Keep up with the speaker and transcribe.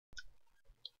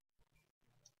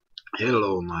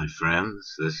Hello, my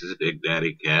friends. This is Big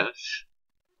Daddy Cash,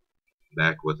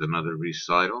 back with another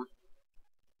recital.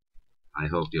 I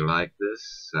hope you like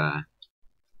this. I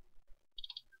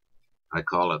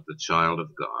call it The Child of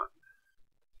God.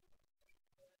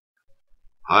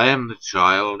 I am the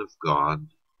child of God,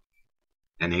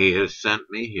 and He has sent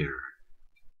me here.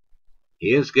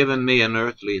 He has given me an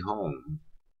earthly home,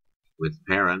 with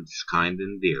parents kind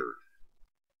and dear.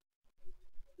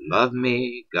 Love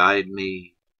me, guide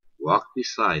me, walk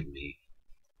beside me,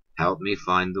 help me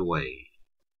find the way.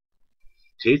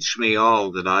 Teach me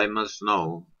all that I must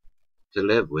know to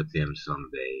live with Him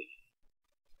someday.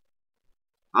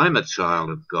 I'm a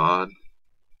child of God,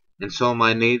 and so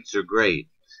my needs are great.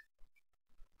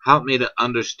 Help me to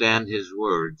understand His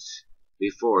words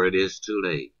before it is too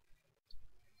late.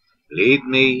 Lead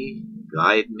me,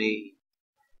 guide me,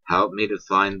 help me to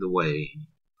find the way.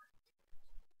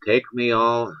 Teach me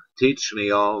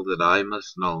all that I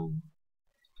must know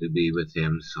to be with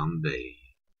Him someday.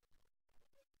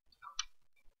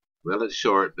 Well, it's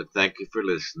short, but thank you for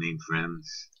listening,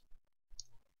 friends.